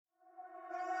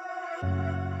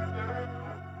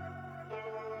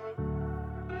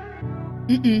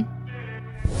Mm-mm.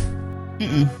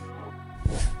 Mm-mm.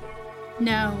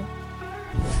 No.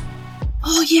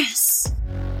 Oh, yes!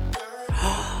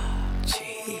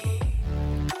 Gee.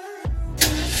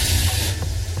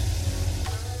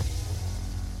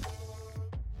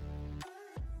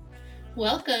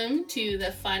 Welcome to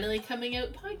the Finally Coming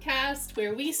Out podcast,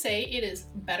 where we say it is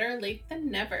better late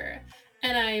than never.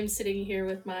 And I am sitting here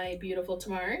with my beautiful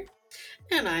Tamar.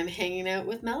 And I'm hanging out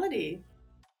with Melody.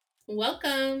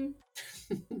 Welcome.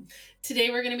 Today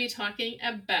we're going to be talking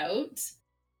about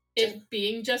it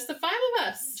being just the five of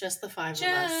us. Just the five of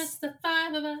us. Just the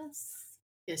five of us.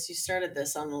 Yes, you started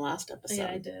this on the last episode.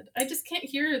 Yeah, I did. I just can't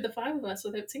hear the five of us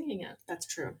without singing it. That's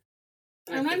true.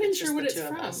 But I'm not even sure what it's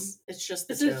from. It's just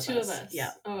the two of us.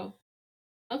 Yeah. Oh.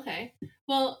 Okay.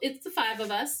 Well, it's the five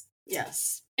of us.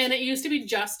 Yes. And it used to be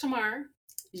just Tamar.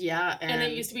 Yeah. And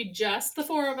it used to be just the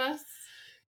four of us.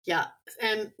 Yeah.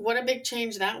 And what a big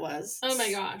change that was. Oh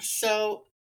my gosh. So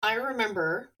I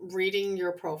remember reading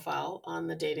your profile on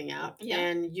the dating app. Yeah.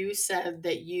 And you said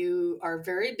that you are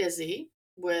very busy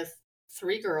with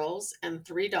 3 girls and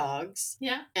 3 dogs.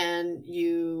 Yeah. And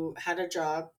you had a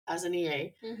job as an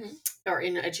EA Mm-hmm. or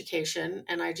in education.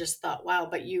 And I just thought, wow,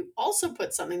 but you also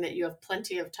put something that you have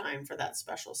plenty of time for that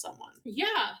special someone.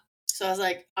 Yeah. So I was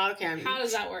like, okay. How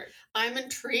does that work? I'm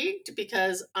intrigued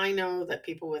because I know that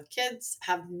people with kids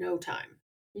have no time.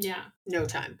 Yeah. No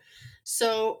time.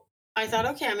 So I thought,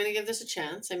 okay, I'm going to give this a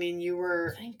chance. I mean,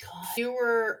 Thank God. You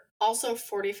were also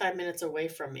 45 minutes away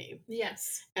from me.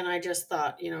 Yes. And I just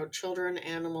thought, children,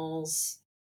 animals,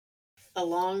 a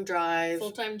long drive.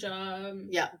 Full-time job.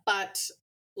 Yeah. But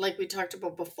like we talked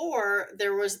about before,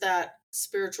 there was that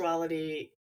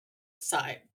spirituality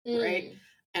side, right?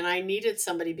 And I needed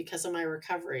somebody because of my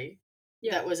recovery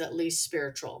that was at least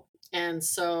spiritual. And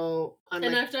so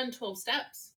I've done 12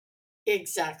 steps.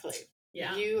 Exactly.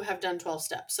 Yeah. You have done 12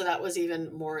 steps. So that was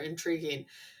even more intriguing.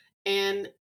 And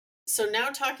so now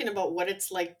talking about what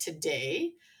it's like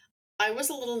today, I was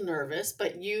a little nervous,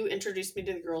 but you introduced me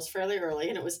to the girls fairly early.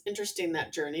 And it was interesting,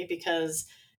 that journey, because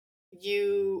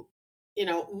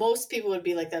most people would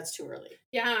be like, that's too early.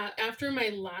 Yeah. After my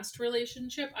last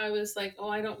relationship, I was like, oh,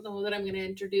 I don't know that I'm going to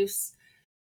introduce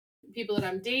people that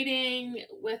I'm dating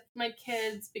with my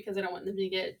kids because I don't want them to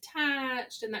get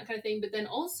attached and that kind of thing. But then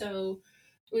also,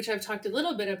 which I've talked a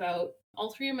little bit about,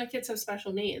 all 3 of my kids have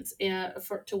special needs to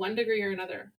one degree or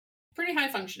another. Pretty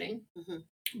high functioning,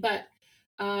 but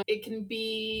it can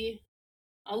be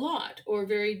a lot or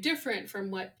very different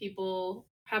from what people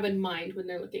have in mind when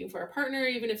they're looking for a partner.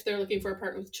 Even if they're looking for a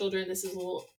partner with children, this is a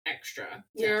little extra.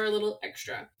 We're a little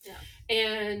extra. Yeah.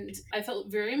 And I felt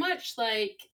very much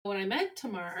like when I met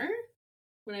Tamar,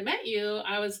 when I met you,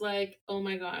 I was like, oh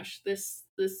my gosh, this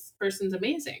person's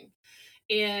amazing.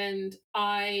 And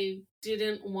I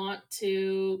didn't want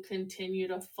to continue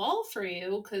to fall for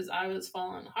you because I was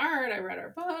falling hard. I read our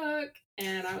book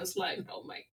and I was like, oh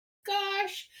my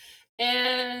gosh.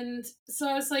 And so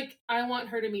I was like, I want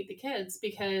her to meet the kids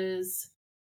because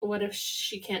what if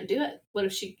she can't do it? What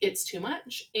if it's too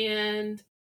much? And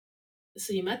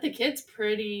so you met the kids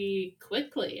pretty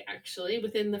quickly, actually,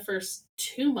 within the first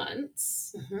 2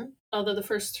 months. Although the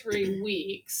first 3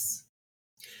 weeks,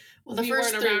 well, the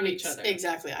first weren't 3 around weeks, each other.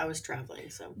 Exactly. I was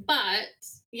traveling, so. But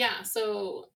yeah,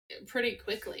 so pretty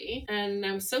quickly, and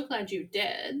I'm so glad you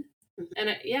did.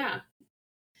 And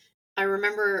I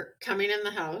remember coming in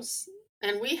the house,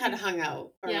 and we had hung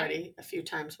out already a few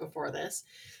times before this.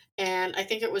 And I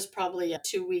think it was probably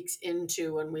 2 weeks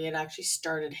into when we had actually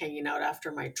started hanging out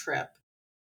after my trip.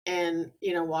 And,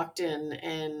 walked in,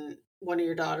 and one of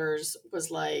your daughters was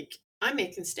like, I'm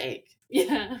making steak.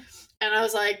 Yeah. And I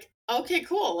was like, okay,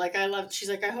 cool. Like, she's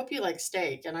like, I hope you like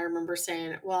steak. And I remember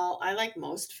saying, well, I like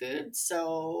most food.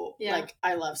 So, like,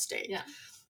 I love steak. Yeah.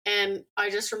 And I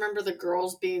just remember the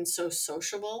girls being so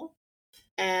sociable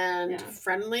and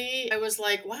friendly. I was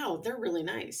like, wow, they're really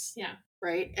nice. Yeah.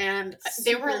 Right. And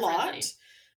they were a lot friendly.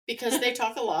 Because they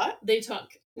talk a lot. They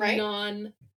talk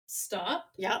non-stop.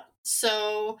 Yeah.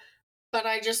 So, but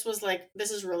I just was like, this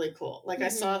is really cool. Like, I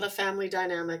saw the family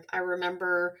dynamic. I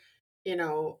remember,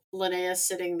 Linnea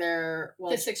sitting there.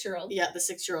 The 6-year-old. Yeah, the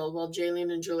 6-year-old. While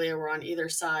Jaylene and Julia were on either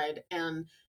side and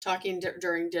talking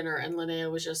during dinner. And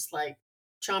Linnea was just like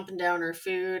chomping down her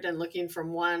food and looking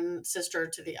from one sister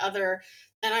to the other.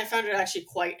 And I found it actually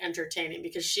quite entertaining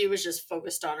because she was just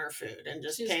focused on her food and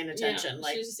just paying attention.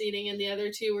 Yeah, she was just eating, and the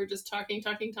other 2 were just talking.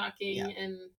 Yeah.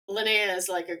 And Linnea is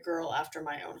like a girl after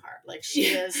my own heart. Like, she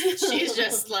is, she's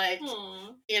just like,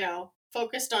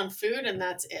 focused on food, and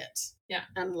that's it. Yeah.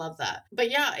 And love that. But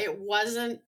yeah, it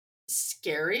wasn't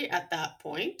scary at that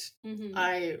point. Mhm.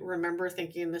 I remember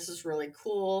thinking this is really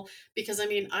cool because I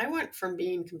mean, I went from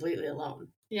being completely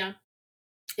alone. Yeah.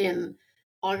 In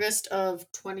August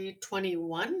of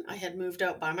 2021, I had moved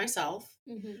out by myself.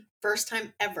 Mhm. First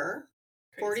time ever,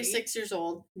 Crazy. 46 years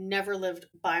old, never lived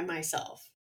by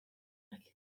myself. Okay.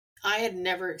 I had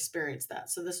never experienced that.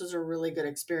 So this was a really good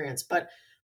experience. But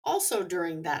also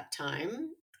during that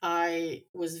time, I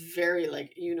was very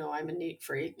like, I'm a neat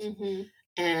freak. Mhm.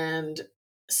 And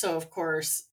so, of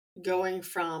course, going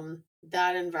from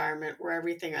that environment where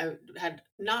everything I had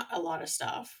not a lot of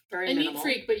stuff, very A neat minimal.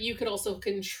 freak, but you could also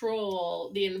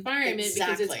control the environment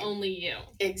because it's Exactly. only you.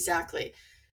 Exactly.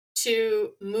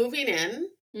 To moving in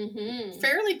Mhm.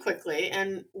 fairly quickly,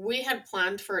 and we had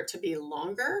planned for it to be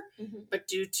longer, Mhm. but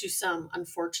due to some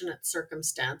unfortunate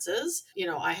circumstances,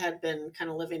 I had been kind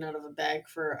of living out of a bag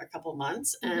for a couple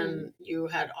months, and you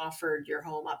had offered your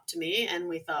home up to me, and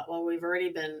we thought, well, we've already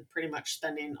been pretty much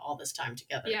spending all this time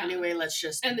together. Yeah. Anyway, let's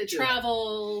just And the do it.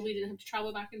 travel, we didn't have to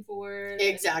travel back and forth.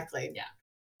 Exactly. And, yeah.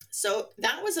 So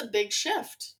that was a big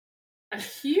shift. A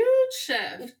huge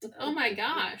shift. Oh my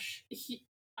gosh.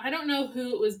 I don't know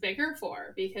who it was bigger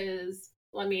for because,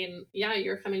 I mean, yeah,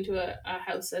 you're coming to a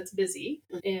house that's busy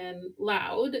and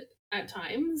loud at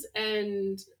times,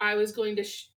 and I was going to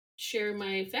share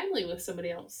my family with somebody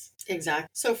else. Exactly.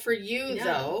 So for you,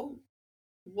 though,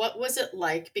 what was it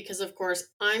like? Because, of course,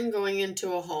 I'm going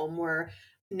into a home where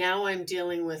now I'm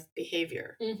dealing with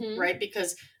behavior, right?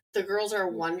 Because the girls are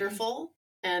wonderful.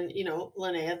 And,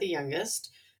 Linnea, the youngest,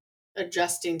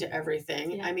 adjusting to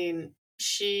everything. Yeah. I mean,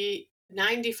 she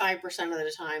 95% of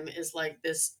the time is like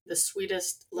the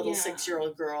sweetest little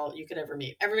 6-year-old girl you could ever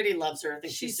meet. Everybody loves her. I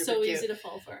think she's super so cute. easy to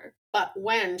fall for. But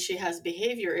when she has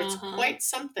behavior, it's quite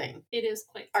something. It is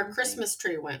quite something. Our Christmas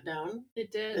tree went down.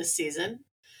 It did. This season.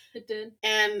 It did.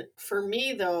 And for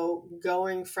me, though,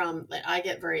 going from, like, I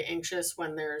get very anxious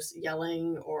when there's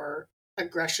yelling or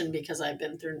aggression because I've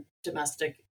been through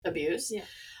domestic abuse. Yeah.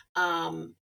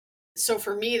 So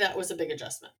for me, that was a big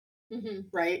adjustment, Mhm.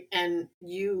 right? And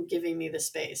you giving me the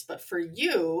space. But for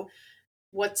you,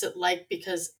 what's it like?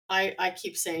 Because I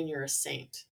keep saying you're a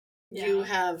saint. Yeah. You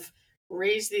have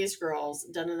raised these girls,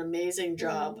 done an amazing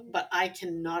job, but I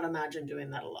cannot imagine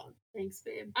doing that alone. Thanks,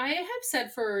 babe. I have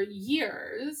said for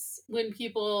years when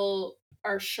people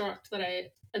are shocked that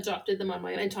I adopted them on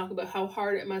my own and talk about how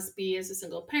hard it must be as a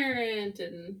single parent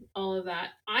and all of that.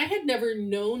 I had never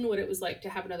known what it was like to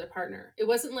have another partner. It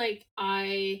wasn't like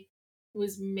I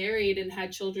was married and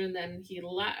had children, then he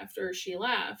left or she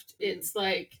left. It's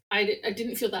like I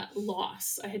didn't feel that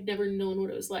loss. I had never known what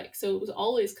it was like. So it was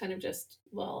always kind of just,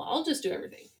 well, I'll just do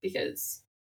everything because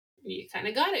you kind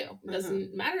of got to. It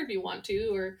doesn't matter if you want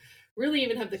to or really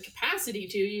even have the capacity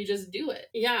to, you just do it.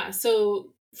 Yeah.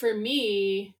 So for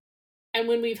me, and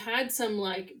when we've had some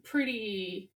like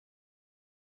pretty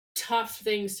tough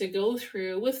things to go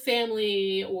through with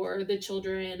family or the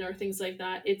children or things like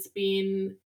that, it's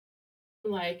been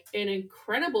like an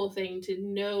incredible thing to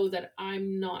know that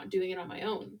I'm not doing it on my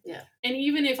own. Yeah. And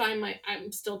even if I'm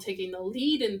still taking the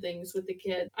lead in things with the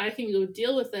kid, I can go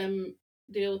deal with the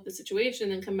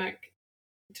situation and come back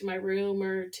to my room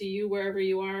or to you wherever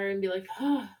you are and be like,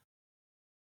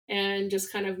 and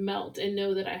just kind of melt and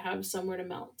know that I have somewhere to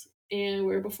melt. And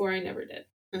where before I never did.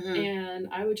 And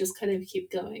I would just kind of keep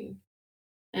going.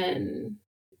 And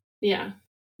yeah,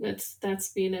 that's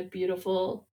been a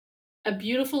beautiful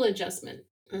adjustment.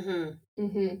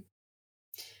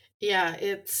 Yeah,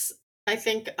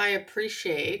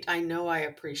 I know I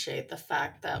appreciate the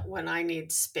fact that when I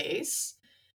need space,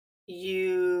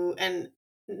 and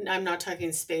I'm not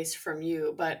talking space from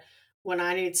you, but when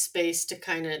I need space to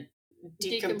kind of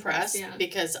decompress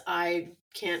because I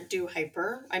can't do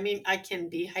hyper. I mean, I can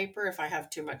be hyper if I have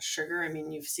too much sugar. I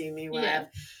mean, you've seen me when I have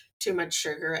too much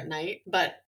sugar at night,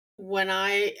 but when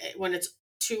it's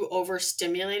too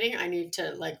overstimulating, I need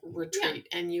to like retreat.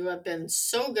 And you have been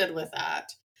so good with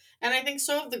that. And I think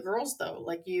so have the girls, though.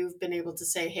 Like, you've been able to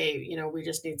say, hey, we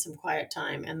just need some quiet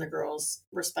time. And the girls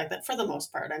respect that for the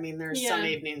most part. I mean, there's some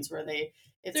evenings where they're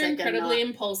like incredibly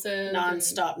impulsive.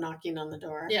 Nonstop knocking on the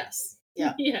door. Yes.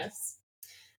 Yeah. Yes.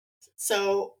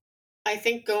 So I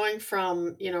think going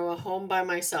from, a home by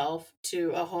myself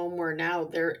to a home where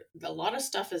now a lot of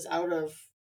stuff is out of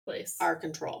our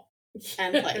control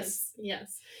and place.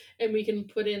 Yes. And we can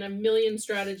put in a million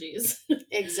strategies.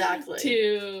 Exactly.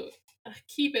 To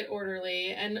keep it orderly.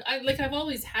 And I've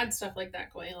always had stuff like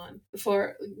that going on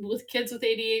before with kids with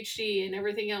ADHD and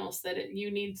everything else that you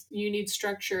need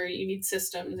structure, you need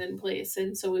systems in place.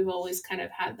 And so we've always kind of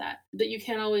had that you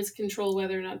can't always control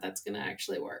whether or not that's going to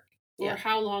actually work or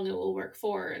how long it will work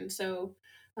for. And so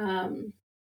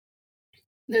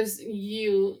there's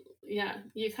you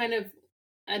kind of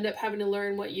end up having to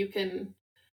learn what you can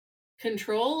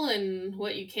control and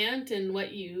what you can't, and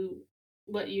what you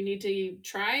need to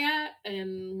try at,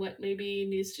 and what maybe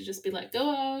needs to just be let go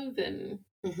of. And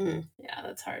Hmm. yeah,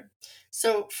 that's hard.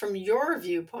 So, from your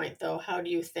viewpoint, though, how do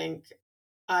you think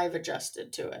I've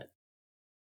adjusted to it?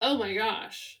 Oh my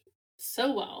gosh,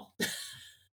 so well.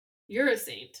 You're a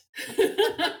saint.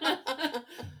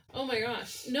 Oh my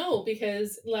gosh, no,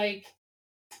 because like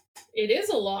it is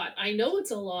a lot. I know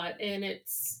it's a lot, and it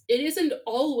isn't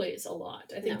always a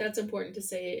lot. I think No. that's important to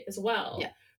say as well.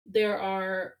 Yeah. There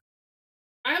are,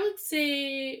 I would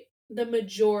say, the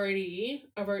majority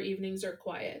of our evenings are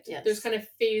quiet. Yes. There's kind of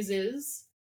phases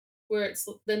where it's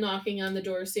the knocking on the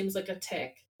door seems like a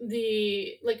tick.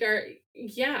 The like our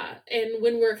Yeah, and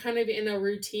when we're kind of in a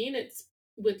routine, it's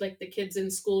with like the kids in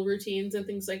school routines and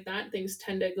things like that, things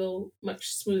tend to go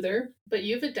much smoother. But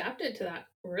you've adapted to that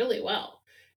really well.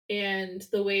 And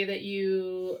the way that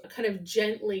you kind of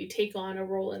gently take on a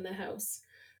role in the house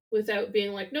without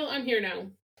being like, no, I'm here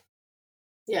now.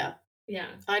 Yeah. Yeah.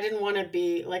 I didn't want to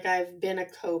be like, I've been a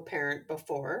co-parent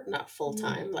before, not full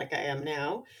time Mhm. like I am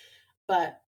now,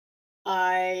 but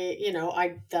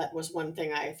that was one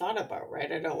thing I thought about,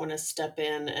 right? I don't want to step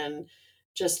in and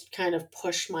just kind of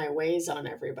push my ways on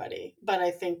everybody. But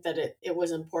I think that it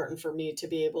was important for me to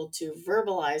be able to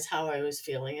verbalize how I was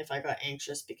feeling if I got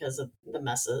anxious because of the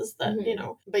messes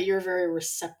Mhm. but you're very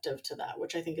receptive to that,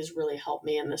 which I think has really helped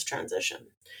me in this transition.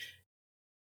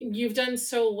 You've done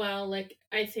so well. Like,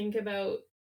 I think about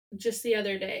just the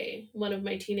other day, one of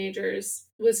my teenagers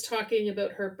was talking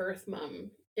about her birth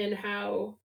mom and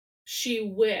how she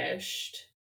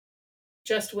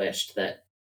just wished that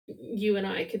you and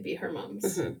I could be her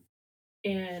moms. Hmm.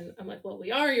 And I'm like, well,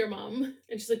 we are your mom.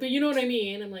 And she's like, but you know what I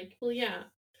mean? I'm like, well, yeah.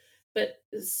 But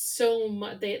so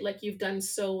much, you've done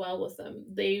so well with them.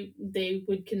 They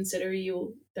would consider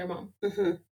you their mom.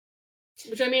 Hmm.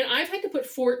 Which, I mean, I've had to put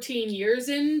 14 years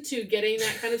into getting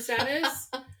that kind of status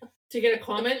to get a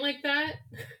comment like that.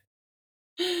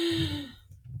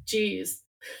 Jeez.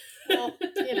 Well,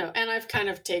 and I've kind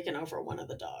of taken over one of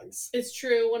the dogs. It's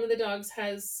true. One of the dogs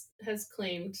has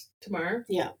claimed Tamar,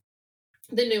 Yeah.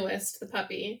 the newest, the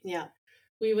puppy. Yeah.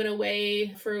 We went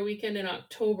away for a weekend in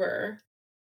October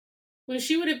when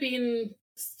she would have been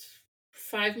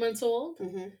 5 months old,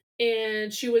 Hmm.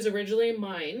 and she was originally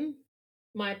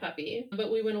my puppy.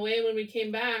 But we went away. When we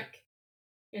came back,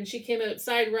 and she came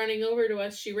outside running over to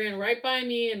us, she ran right by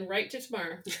me and right to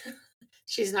Tamar.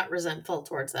 She's not resentful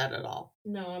towards that at all.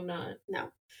 No, I'm not.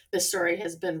 No. This story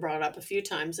has been brought up a few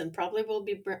times and probably will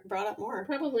be brought up more.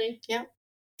 Probably. Yeah.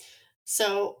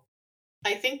 So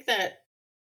I think that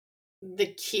the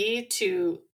key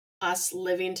to us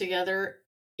living together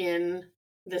in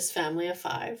this family of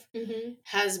 5 Mm-hmm.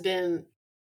 has been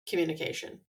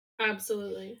communication.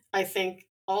 Absolutely. I think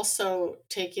also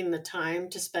taking the time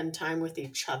to spend time with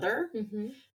each other, Mm-hmm.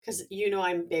 because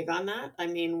I'm big on that. I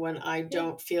mean, when I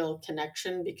don't feel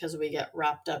connection because we get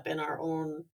wrapped up in our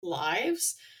own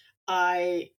lives,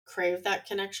 I crave that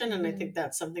connection. And I think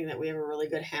that's something that we have a really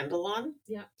good handle on.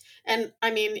 Yeah. And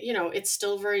I mean, it's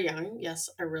still very young. Yes,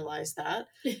 I realize that.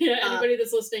 Yeah, anybody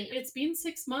that's listening, it's been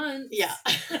 6 months. Yeah.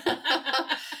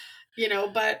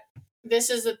 But this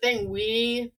is the thing.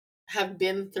 We have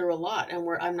been through a lot, and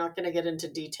I'm not going to get into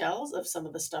details of some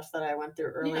of the stuff that I went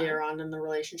through earlier on in the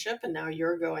relationship, and now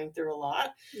you're going through a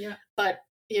lot. Yeah. But,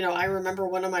 I remember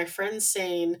one of my friends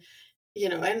saying,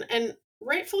 and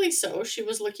rightfully so, she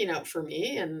was looking out for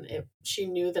me, and she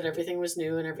knew that everything was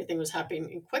new and everything was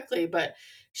happening quickly, but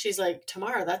she's like,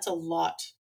 Tamara, that's a lot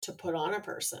to put on a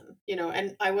person,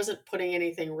 and I wasn't putting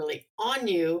anything really on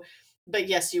you, but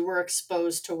yes, you were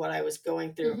exposed to what I was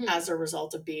going through Mhm. as a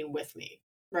result of being with me,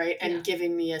 right? And Yeah.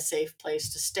 giving me a safe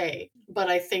place to stay. But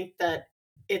I think that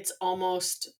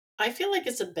I feel like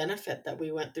it's a benefit that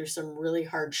we went through some really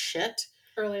hard shit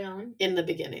Early on. in the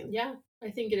beginning. Yeah, I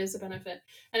think it is a benefit.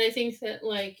 And I think that,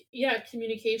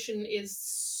 communication is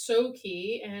so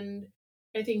key. And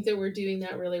I think that we're doing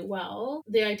that really well.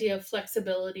 The idea of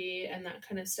flexibility and that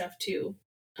kind of stuff too.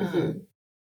 Mhm.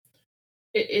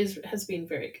 Has been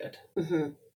very good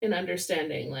Mhm. in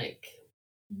understanding,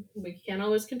 we can't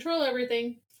always control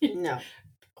everything. No.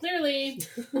 Clearly.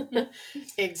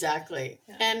 Exactly.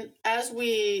 Yeah. And as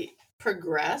we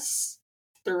progress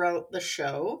throughout the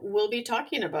show, we'll be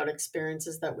talking about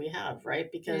experiences that we have, right?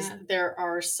 Because Yeah. there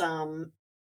are some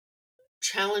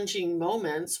challenging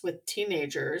moments with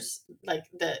teenagers, like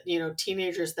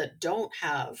teenagers that don't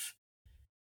have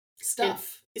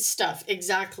stuff.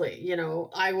 Exactly.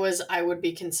 I would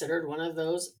be considered one of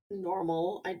those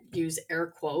normal, I use air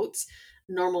quotes,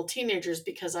 normal teenagers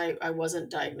because I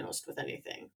wasn't diagnosed with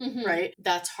anything, Mhm. right?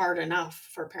 That's hard enough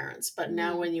for parents. But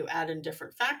now Mhm. when you add in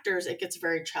different factors, it gets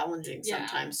very challenging Yeah.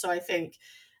 sometimes. So I think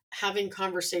having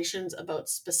conversations about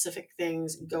specific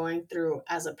things going through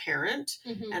as a parent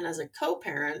Mhm. and as a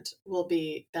co-parent will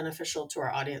be beneficial to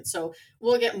our audience. So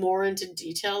we'll get more into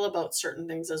detail about certain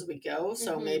things as we go.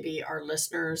 So Mhm. maybe our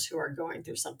listeners who are going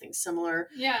through something similar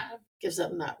Yeah. gives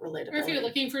them that relatability. Or if you're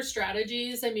looking for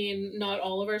strategies, I mean, not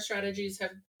all of our strategies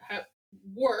have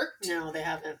worked. No, they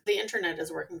haven't. The internet is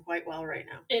working quite well right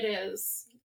now. It is.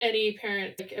 Any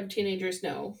parent of teenagers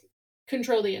know.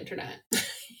 Control the internet.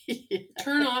 Yeah.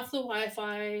 Turn off the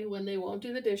Wi-Fi when they won't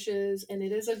do the dishes, and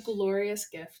it is a glorious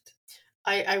gift.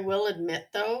 I will admit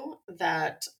though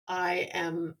that I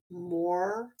am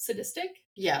more Sadistic?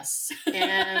 yes.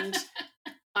 And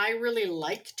I really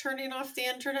like turning off the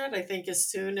internet. I think as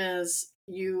soon as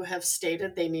you have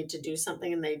stated they need to do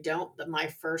something and they don't, that my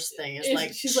first thing is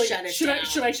like, she's like, shut it should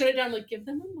down. I shut it down? Like, give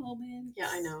them a moment. Yeah,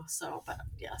 I know. So, but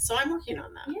yeah, so I'm working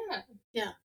on that.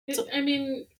 Yeah. Yeah. So- I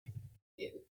mean,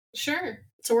 sure.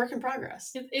 It's a work in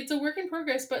progress. It's a work in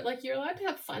progress, but like you're allowed to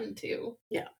have fun too.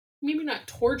 Yeah. Maybe not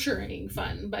torturing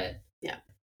fun, but Yeah.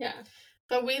 Yeah.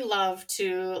 But we love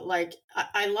to, like,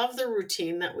 I love the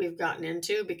routine that we've gotten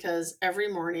into because every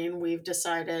morning we've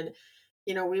decided,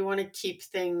 you know, we want to keep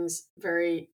things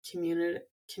very communicative.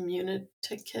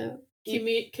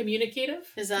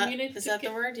 Communicative? Is that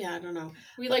the word? Yeah, I don't know.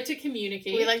 We like to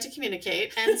communicate. We like to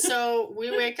communicate. And so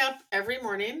we wake up every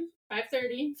morning,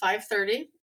 5:30. 5:30.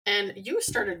 And you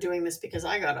started doing this because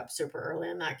I got up super early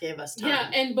and that gave us time. Yeah,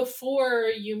 and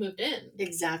before you moved in.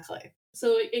 Exactly.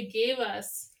 So it gave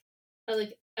us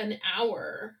like an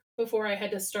hour before I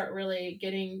had to start really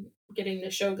getting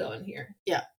the show going here.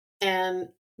 Yeah. And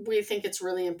we think it's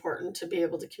really important to be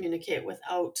able to communicate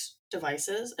without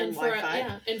devices and Wi-Fi.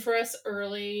 Yeah, and for us,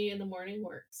 early in the morning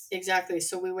works. Exactly.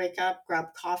 So we wake up,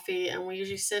 grab coffee, and we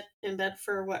usually sit in bed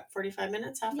for 45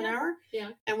 minutes, half an hour?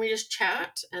 Yeah. And we just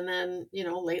chat. And then, you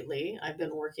know, lately I've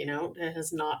been working out. It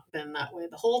has not been that way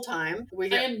the whole time.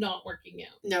 I am not working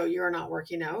out. No, you are not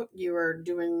working out. You are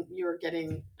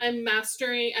getting.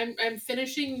 I'm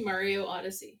finishing Mario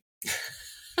Odyssey.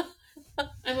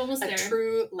 I'm almost there. A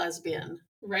true lesbian.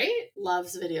 Right?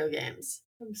 Loves video games.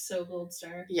 I'm so gold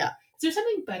star. Yeah. Is there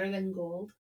something better than gold?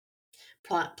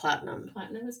 Platinum.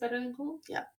 Platinum is better than gold?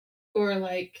 Yeah. Or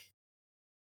like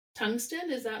tungsten?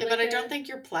 Is that but I don't think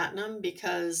you're platinum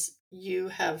because you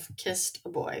have kissed a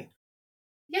boy.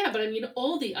 Yeah, but I mean,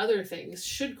 all the other things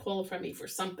should qualify me for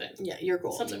something. Yeah, you're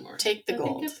gold. Something more. Take the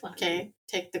gold. Okay?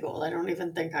 Take the gold. I don't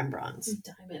even think I'm bronze.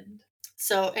 Diamond.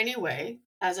 So anyway,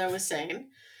 as I was saying,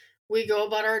 we go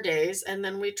about our days and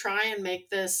then we try and make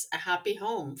this a happy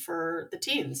home for the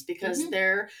teens because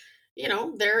they're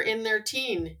in their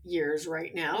teen years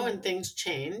right now and things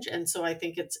change. And so I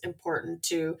think it's important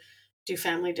to do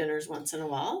family dinners once in a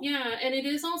while. Yeah. And it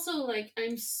is also like,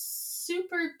 I'm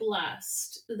super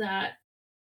blessed that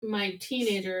my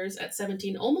teenagers at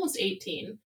 17, almost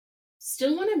 18,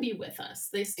 still want to be with us.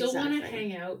 They still want to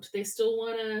hang out. They still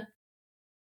want to,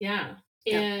 yeah.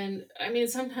 And I mean,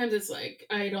 sometimes it's like,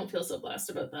 I don't feel so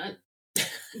blessed about that,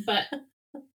 but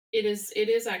it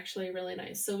is actually really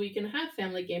nice. So we can have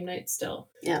family game nights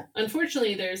still. Yeah.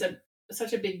 Unfortunately, there's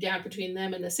such a big gap between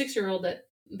them and the 6-year-old that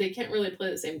they can't really play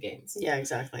the same games. Yeah,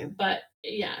 exactly. But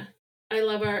yeah, I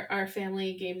love our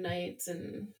family game nights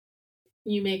and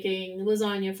you making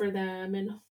lasagna for them and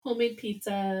homemade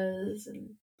pizzas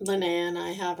and Linnea and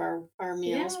I have our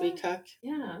meals we cook.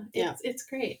 Yeah. It's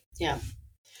great. Yeah.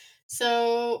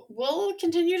 So we'll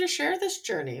continue to share this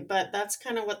journey, but that's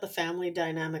kind of what the family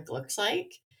dynamic looks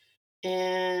like.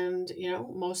 And, you know,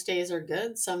 most days are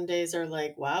good. Some days are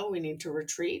like, wow, we need to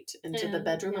retreat into the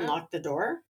bedroom and lock the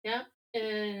door. Yeah.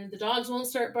 And the dogs won't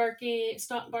stop barking.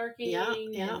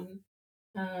 Yeah.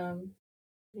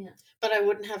 But I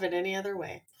wouldn't have it any other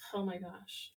way. Oh my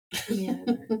gosh. Yeah.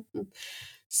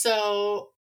 So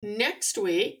next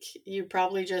week, you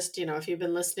probably just, you know, if you've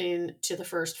been listening to the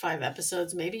first 5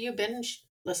 episodes, maybe you binge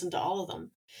listen to all of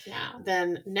them. Yeah.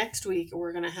 Then next week,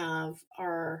 we're going to have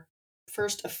our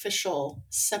first official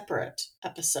separate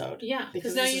episode. Yeah.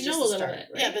 Because now you know a little bit.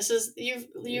 Right? Yeah. This is,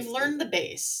 you've learned the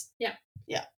base. Yeah.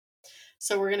 Yeah.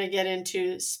 So we're going to get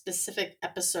into specific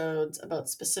episodes about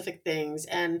specific things.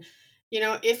 And, you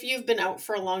know, if you've been out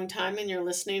for a long time and you're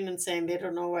listening and saying they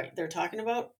don't know what they're talking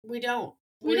about, we don't.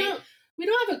 We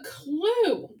don't have a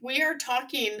clue. We are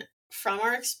talking from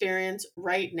our experience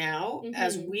right now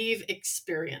as we've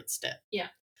experienced it. Yeah.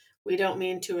 We don't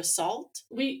mean to insult.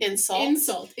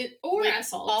 Assault,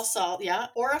 yeah,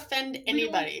 or offend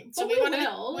anybody. So we want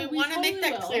to make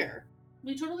that clear.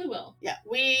 We totally will. Yeah,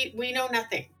 we know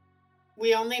nothing.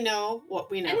 We only know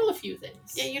what we know. I know a few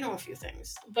things. Yeah, you know a few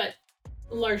things. But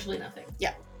largely nothing.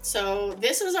 Yeah. So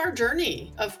this is our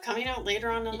journey of coming out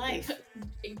later on in life.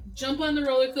 Jump on the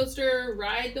roller coaster,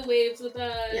 ride the waves with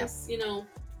us, you know,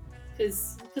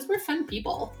 because we're fun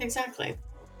people. Exactly.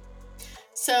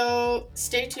 So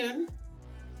stay tuned.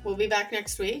 We'll be back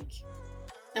next week,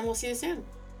 and we'll see you soon.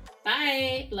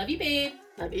 Bye. Love you, babe.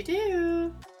 Love you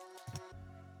too.